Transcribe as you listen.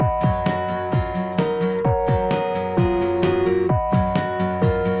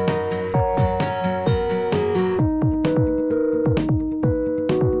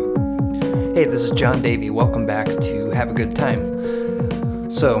John Davey. Welcome back to Have a Good Time.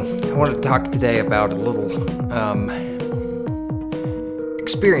 So, I wanted to talk today about a little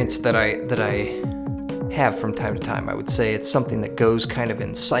experience that I have from time to time. I would say it's something that goes kind of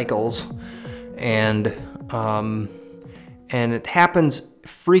in cycles, and it happens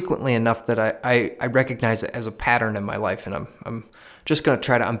frequently enough that I recognize it as a pattern in my life, and I'm just going to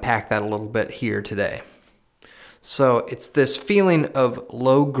try to unpack that a little bit here today. So it's this feeling of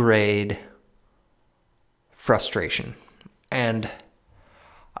low-grade frustration, and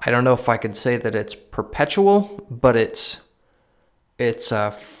I don't know if I could say that it's perpetual, but it's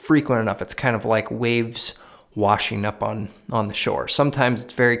frequent enough. It's kind of like waves washing up on the shore. Sometimes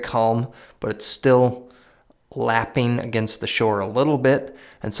it's very calm, but it's still lapping against the shore a little bit,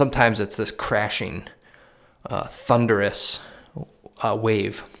 and sometimes it's this crashing, thunderous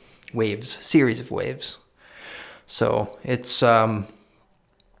series of waves. So it's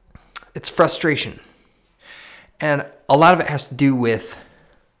frustration, and a lot of it has to do with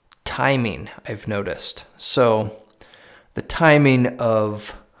timing, I've noticed. So the timing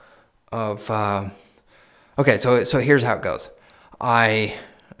of okay, so here's how it goes. I'm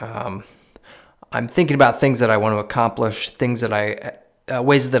thinking about things that I want to accomplish, things that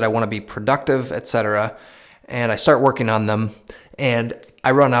ways that I want to be productive, etc. And I start working on them, and I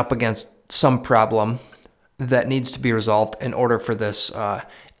run up against some problem that needs to be resolved in order for this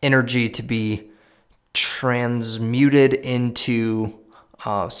energy to be transmuted into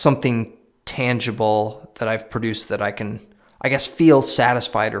something tangible that I've produced that I can, I guess, feel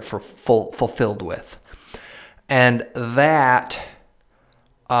satisfied or fulfilled with. And that,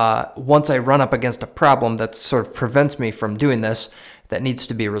 once I run up against a problem that sort of prevents me from doing this, that needs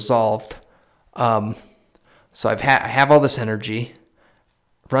to be resolved. So I have all this energy,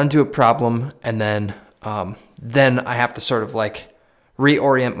 run to a problem, and then I have to sort of like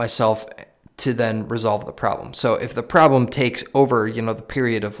reorient myself to then resolve the problem. So if the problem takes over, the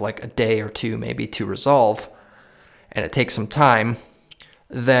period of like a day or two maybe to resolve, and it takes some time,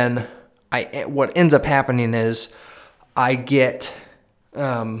 then what ends up happening is I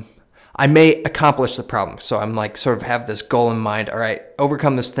may accomplish the problem. So I'm like sort of have this goal in mind. All right,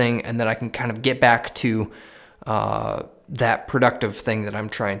 overcome this thing, and then I can kind of get back to that productive thing that I'm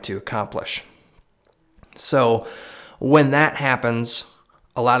trying to accomplish. So when that happens,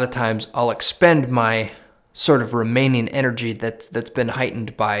 a lot of times I'll expend my sort of remaining energy that's been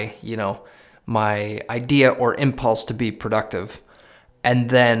heightened by, my idea or impulse to be productive. And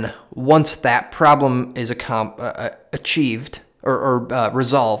then once that problem is achieved or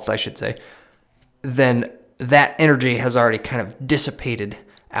resolved, I should say, then that energy has already kind of dissipated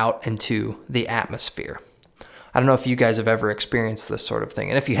out into the atmosphere. I don't know if you guys have ever experienced this sort of thing.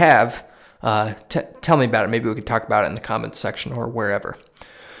 And if you have, tell me about it. Maybe we could talk about it in the comments section or wherever.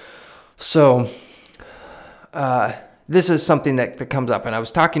 So this is something that comes up. And I was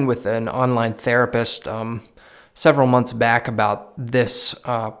talking with an online therapist several months back about this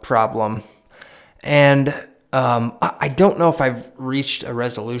problem. And I don't know if I've reached a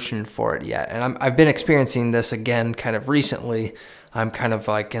resolution for it yet. And I've been experiencing this again kind of recently. I'm kind of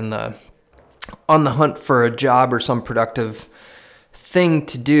like on the hunt for a job or some productive thing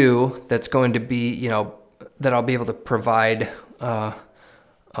to do that's going to be, that I'll be able to provide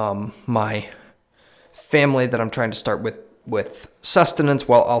my family that I'm trying to start with sustenance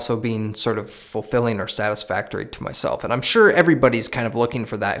while also being sort of fulfilling or satisfactory to myself. And I'm sure everybody's kind of looking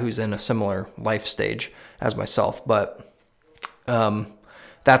for that who's in a similar life stage as myself, but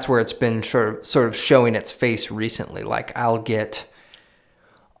that's where it's been sort of showing its face recently. Like I'll get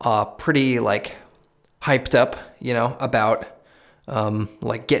pretty like hyped up, about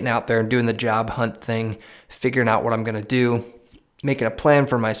like getting out there and doing the job hunt thing, figuring out what I'm going to do, making a plan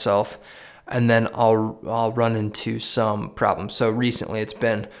for myself, and then I'll run into some problems. So recently it's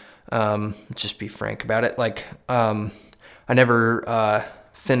been, just be frank about it, like I never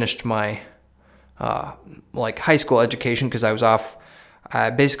finished my like high school education because I was off.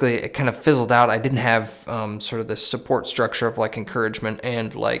 Basically, it kind of fizzled out. I didn't have sort of this support structure of like encouragement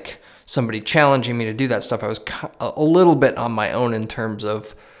and like somebody challenging me to do that stuff. I was a little bit on my own in terms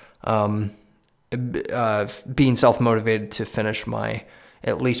of being self-motivated to finish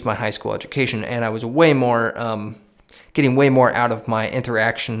at least my high school education. And I was way more, getting way more out of my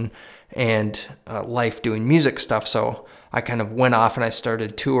interaction and life doing music stuff. So I kind of went off and I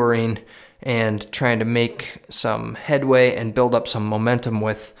started touring and trying to make some headway and build up some momentum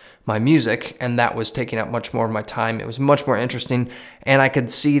with my music, and that was taking up much more of my time. It was much more interesting, and I could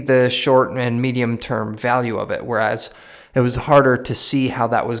see the short and medium term value of it, whereas it was harder to see how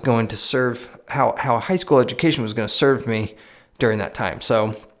that was going to serve, how a high school education was going to serve me during that time.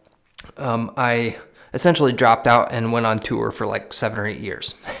 So I essentially dropped out and went on tour for like 7 or 8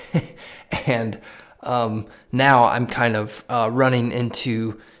 years. And now I'm kind of running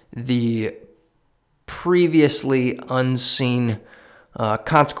into the previously unseen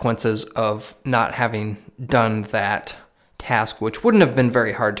consequences of not having done that task, which wouldn't have been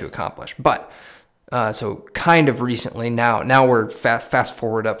very hard to accomplish. But so kind of recently, now we're fast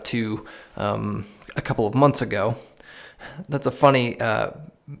forward up to a couple of months ago. That's a funny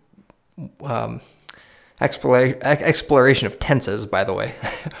exploration of tenses, by the way.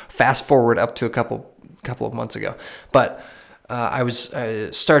 Fast forward up to a couple of months ago. But I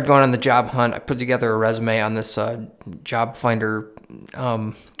started going on the job hunt. I put together a resume on this job finder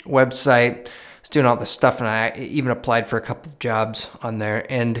website. I was doing all this stuff, and I even applied for a couple of jobs on there.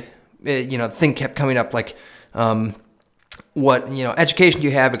 And the thing kept coming up like, what education do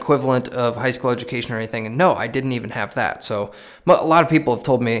you have equivalent of high school education or anything? And no, I didn't even have that. So a lot of people have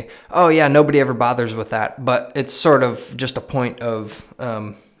told me, oh yeah, nobody ever bothers with that. But it's sort of just a point of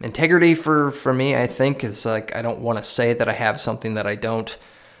integrity for me. I think it's like I don't want to say that I have something that I don't.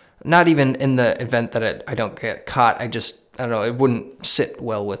 Not even in the event that I don't get caught. I don't know. It wouldn't sit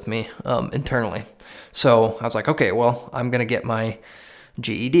well with me internally. So I was like, okay, well, I'm gonna get my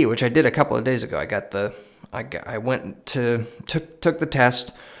GED, which I did a couple of days ago. I went to took the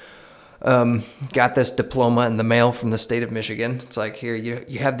test, got this diploma in the mail from the state of Michigan. It's like, here,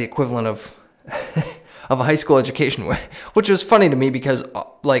 you have the equivalent of of a high school education, which was funny to me because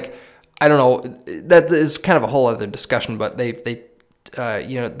like, I don't know, that is kind of a whole other discussion, but they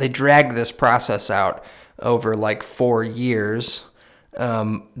dragged this process out over like 4 years,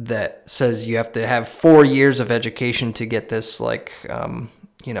 that says you have to have 4 years of education to get this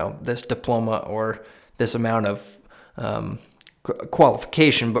this diploma or this amount of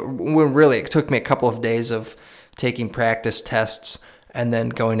qualification. But when really it took me a couple of days of taking practice tests and then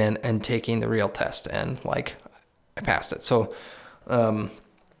going in and taking the real test, and like I passed it. So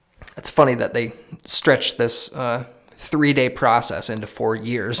it's funny that they stretched this 3-day process into 4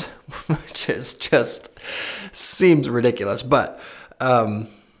 years, which is just seems ridiculous. But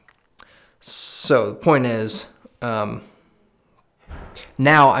so the point is, now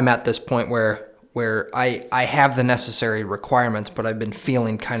I'm at this point where I have the necessary requirements, but I've been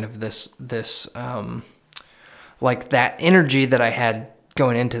feeling kind of this like that energy that I had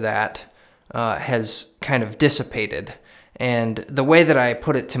going into that has kind of dissipated. And the way that I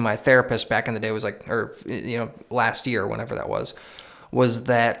put it to my therapist back in the day was like, or last year, whenever that was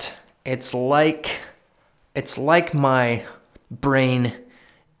that it's like my brain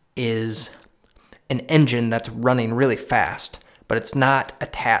is an engine that's running really fast, but it's not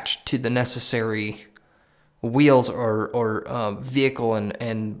attached to the necessary wheels or vehicle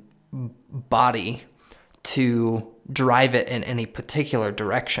and body to drive it in any particular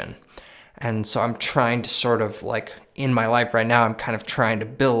direction. And so I'm trying to sort of like in my life right now, I'm kind of trying to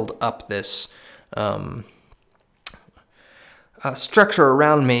build up this structure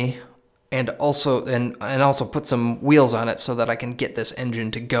around me, and also put some wheels on it so that I can get this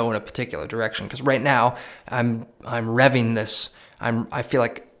engine to go in a particular direction. Because right now I'm revving this. I feel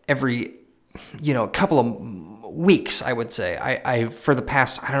like every couple of weeks, I would say, I for the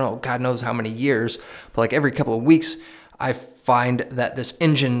past, I don't know, God knows how many years, but like every couple of weeks I find that this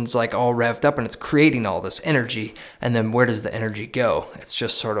engine's like all revved up and it's creating all this energy. And then where does the energy go? It's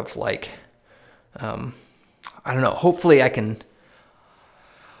just sort of like, I don't know, hopefully I don't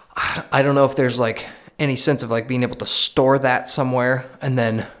know if there's like any sense of like being able to store that somewhere and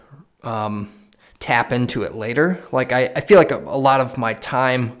then tap into it later. Like I feel like a lot of my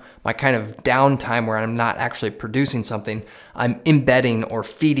time, my kind of downtime where I'm not actually producing something, I'm embedding or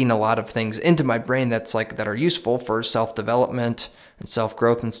feeding a lot of things into my brain that are useful for self-development and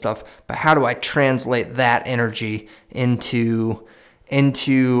self-growth and stuff. But how do I translate that energy into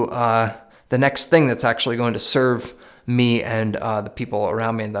the next thing that's actually going to serve me and the people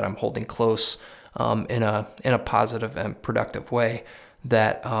around me and that I'm holding close in a positive and productive way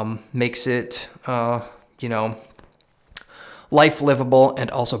that makes it life livable and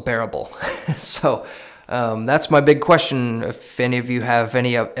also bearable. So that's my big question. If any of you have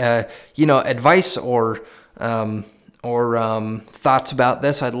any advice or thoughts about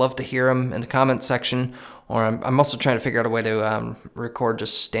this, I'd love to hear them in the comments section. Or I'm also trying to figure out a way to record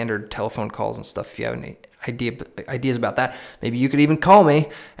just standard telephone calls and stuff. If you have any ideas about that, maybe you could even call me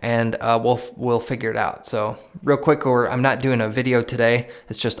and we'll figure it out. So real quick, I'm not doing a video today.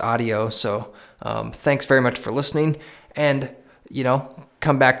 It's just audio. So thanks very much for listening, and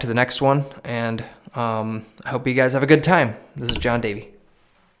come back to the next one. And I hope you guys have a good time. This is John Davey.